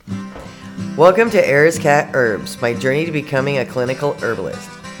Welcome to Era's Cat Herbs, my journey to becoming a clinical herbalist.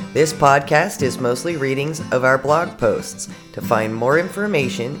 This podcast is mostly readings of our blog posts. To find more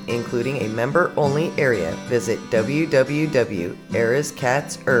information, including a member-only area, visit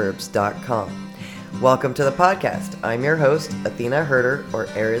www.erascatsherbs.com. Welcome to the podcast. I'm your host, Athena Herder, or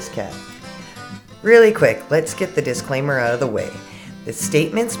Era's Cat. Really quick, let's get the disclaimer out of the way. The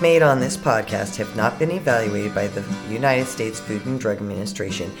statements made on this podcast have not been evaluated by the United States Food and Drug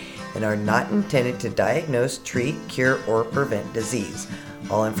Administration and are not intended to diagnose, treat, cure, or prevent disease.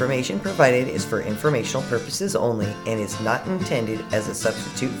 All information provided is for informational purposes only and is not intended as a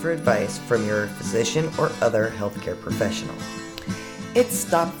substitute for advice from your physician or other healthcare professional. It's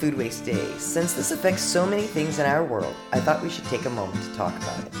Stop Food Waste Day. Since this affects so many things in our world, I thought we should take a moment to talk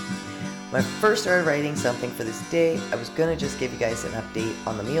about it. When I first started writing something for this day, I was going to just give you guys an update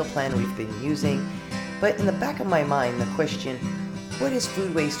on the meal plan we've been using, but in the back of my mind, the question, what is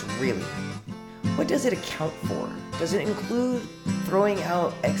food waste really? What does it account for? Does it include throwing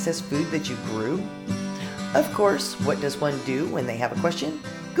out excess food that you grew? Of course, what does one do when they have a question?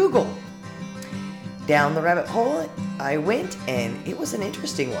 Google. Down the rabbit hole I went, and it was an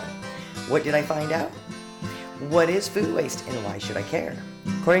interesting one. What did I find out? What is food waste and why should I care?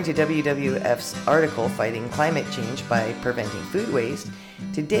 According to WWF's article, Fighting Climate Change by Preventing Food Waste,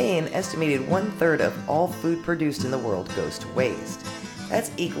 today an estimated 1/3 of all food produced in the world goes to waste.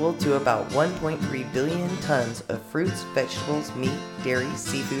 That's equal to about 1.3 billion tons of fruits, vegetables, meat, dairy,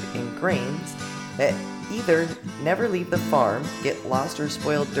 seafood, and grains that either never leave the farm, get lost or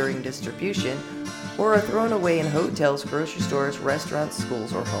spoiled during distribution, or are thrown away in hotels, grocery stores, restaurants,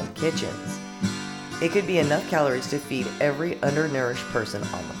 schools, or home kitchens. It could be enough calories to feed every undernourished person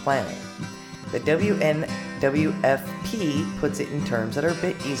on the planet. The WNWFP puts it in terms that are a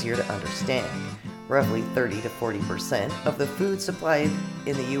bit easier to understand. Roughly 30 to 40% of the food supplied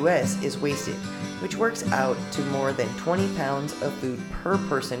in the US is wasted, which works out to more than 20 pounds of food per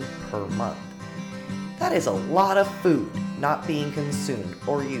person per month. That is a lot of food not being consumed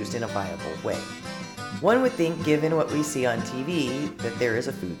or used in a viable way. One would think, given what we see on TV, that there is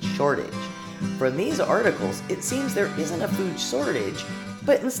a food shortage. From these articles, it seems there isn't a food shortage,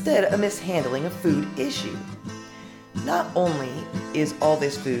 but instead a mishandling of food issue. Not only is all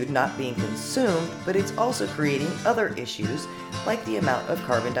this food not being consumed, but it's also creating other issues, like the amount of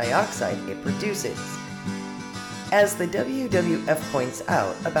carbon dioxide it produces. As the WWF points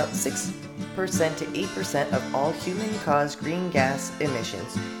out, about 6% to 8% of all human-caused green gas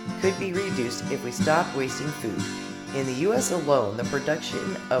emissions could be reduced if we stop wasting food. In the US alone, the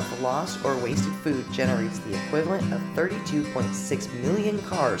production of lost or wasted food generates the equivalent of 32.6 million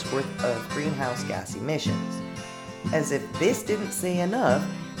cars worth of greenhouse gas emissions. As if this didn't say enough,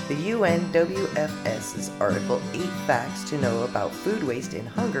 the UNWFS's article 8 Facts to Know About Food Waste and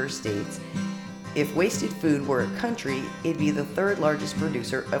Hunger states, if wasted food were a country, it'd be the third largest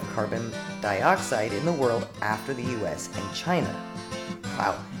producer of carbon dioxide in the world after the US and China.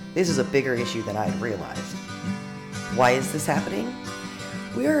 Wow, this is a bigger issue than I'd realized. Why is this happening?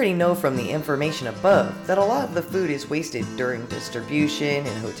 We already know from the information above that a lot of the food is wasted during distribution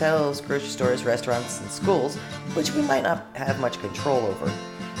in hotels, grocery stores, restaurants, and schools, which we might not have much control over.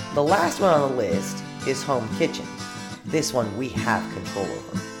 The last one on the list is home kitchens. This one we have control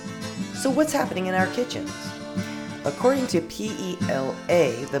over. So what's happening in our kitchens? According to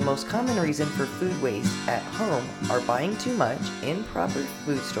PELA, the most common reason for food waste at home are buying too much, improper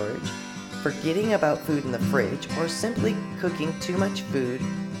food storage, forgetting about food in the fridge, or simply cooking too much food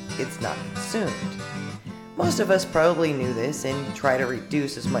it's not consumed. Most of us probably knew this and try to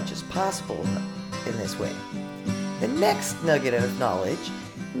reduce as much as possible in this way. The next nugget of knowledge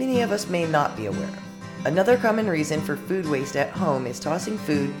many of us may not be aware of. Another common reason for food waste at home is tossing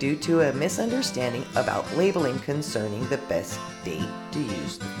food due to a misunderstanding about labeling concerning the best date to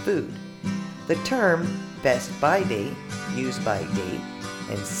use the food. The term best by date, use by date,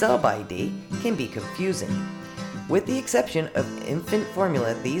 and sell by date can be confusing. With the exception of infant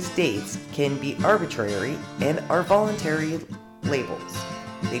formula, these dates can be arbitrary and are voluntary labels.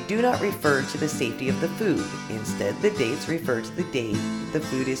 They do not refer to the safety of the food. Instead, the dates refer to the date the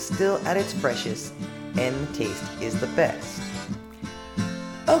food is still at its freshest and the taste is the best.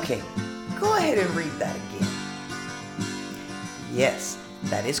 Okay, go ahead and read that again. Yes,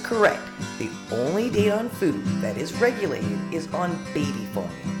 that is correct. The only date on food that is regulated is on baby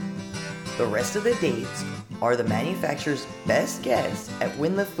formula. The rest of the dates are the manufacturer's best guess at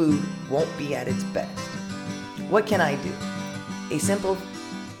when the food won't be at its best. What can I do? A simple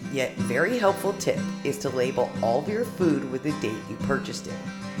yet very helpful tip is to label all of your food with the date you purchased it.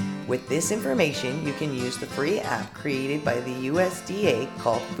 With this information, you can use the free app created by the USDA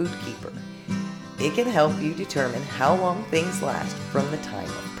called FoodKeeper. It can help you determine how long things last from the time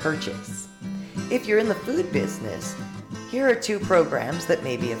of purchase. If you're in the food business, here are 2 programs that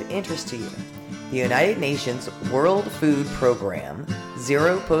may be of interest to you. The United Nations World Food Program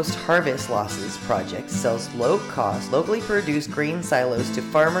Zero Post-Harvest Losses Project sells low-cost, locally produced grain silos to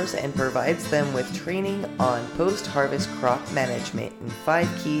farmers and provides them with training on post-harvest crop management in 5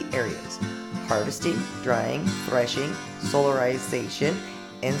 key areas: harvesting, drying, threshing, solarization,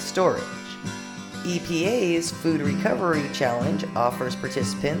 and storage. EPA's Food Recovery Challenge offers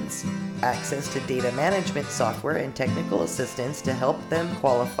participants access to data management software and technical assistance to help them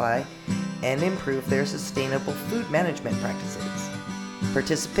qualify and improve their sustainable food management practices.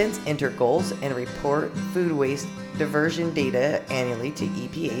 Participants enter goals and report food waste diversion data annually to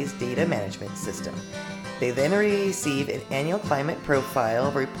EPA's data management system. They then receive an annual climate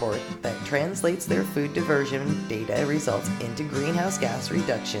profile report that translates their food diversion data results into greenhouse gas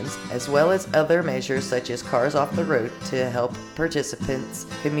reductions, as well as other measures such as cars off the road, to help participants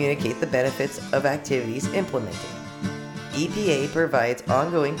communicate the benefits of activities implemented. EPA provides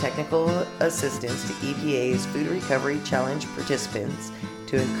ongoing technical assistance to EPA's Food Recovery Challenge participants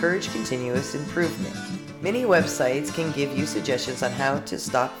to encourage continuous improvement. Many websites can give you suggestions on how to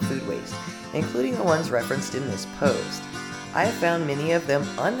stop food waste, including the ones referenced in this post. I have found many of them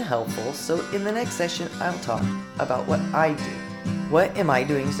unhelpful, so in the next session I'll talk about what I do. What am I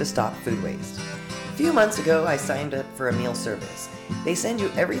doing to stop food waste? A few months ago I signed up for a meal service. They send you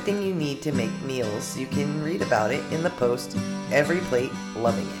everything you need to make meals. You can read about it in the post, Every Plate,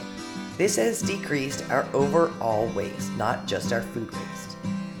 Loving It. This has decreased our overall waste, not just our food waste.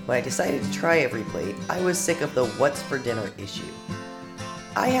 When I decided to try Every Plate, I was sick of the what's for dinner issue.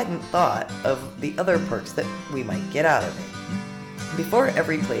 I hadn't thought of the other perks that we might get out of it. Before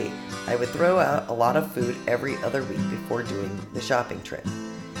Every Plate, I would throw out a lot of food every other week before doing the shopping trip.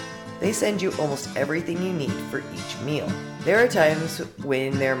 They send you almost everything you need for each meal. There are times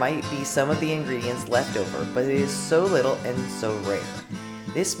when there might be some of the ingredients left over, but it is so little and so rare.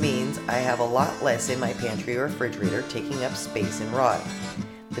 This means I have a lot less in my pantry or refrigerator taking up space and rotting.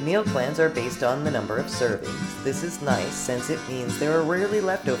 The meal plans are based on the number of servings. This is nice since it means there are rarely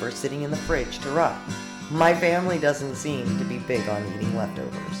leftovers sitting in the fridge to rot. My family doesn't seem to be big on eating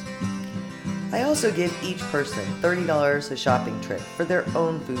leftovers. I also give each person $30 a shopping trip for their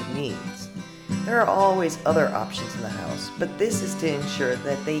own food needs. There are always other options in the house, but this is to ensure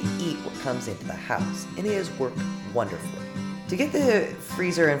that they eat what comes into the house, and it has worked wonderfully. To get the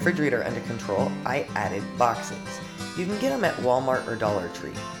freezer and refrigerator under control, I added boxes. You can get them at Walmart or Dollar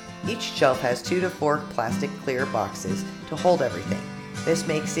Tree. Each shelf has 2 to 4 plastic clear boxes to hold everything. This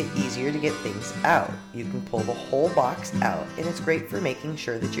makes it easier to get things out. You can pull the whole box out, and it's great for making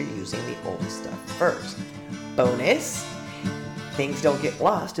sure that you're using the old stuff first. Bonus! Things don't get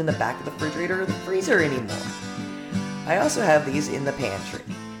lost in the back of the refrigerator or the freezer anymore. I also have these in the pantry.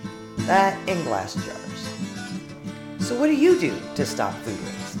 That and glass jars. So what do you do to stop food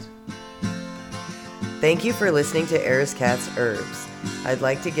waste? Thank you for listening to Eris Katz Herbs. I'd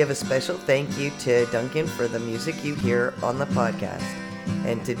like to give a special thank you to Duncan for the music you hear on the podcast,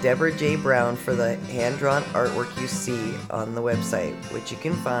 and to Deborah J. Brown for the hand-drawn artwork you see on the website, which you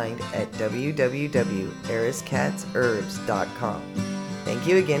can find at www.eriskatzherbs.com. Thank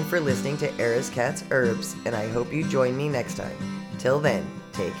you again for listening to Eris Katz Herbs, and I hope you join me next time. Till then,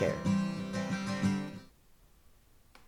 take care.